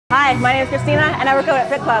Hi, my name is Christina and I work out at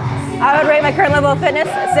Fit Club. I would rate my current level of fitness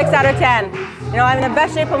a 6 out of 10. You know, I'm in the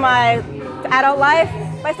best shape of my adult life,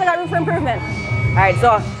 but I still got room for improvement. All right,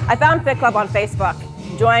 so I found Fit Club on Facebook,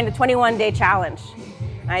 joined a 21-day challenge.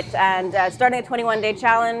 Right, and starting a 21-day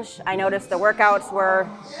challenge, I noticed the workouts were,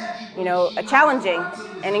 challenging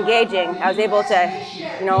and engaging. I was able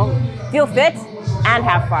to, feel fit and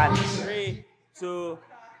have fun. 3, 2,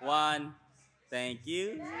 1. Thank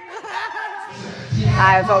you.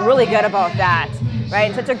 I felt really good about that,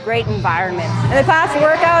 right? Such a great environment. In the class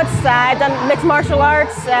workouts, I've done mixed martial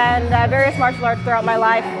arts and various martial arts throughout my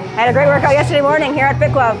life. I had a great workout yesterday morning here at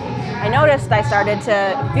Fit Club. I noticed I started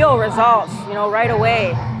to feel results, right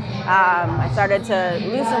away. I started to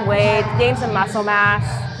lose some weight, gain some muscle mass,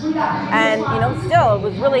 and still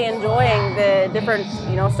was really enjoying the different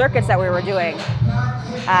circuits that we were doing.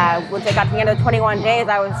 Once I got to the end of the 21 days,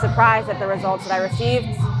 I was surprised at the results that I received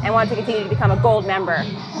and wanted to continue to become a gold member.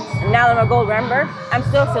 And now that I'm a gold member, I'm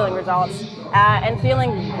still feeling results and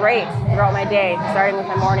feeling great throughout my day, starting with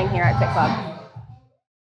my morning here at Fit Club.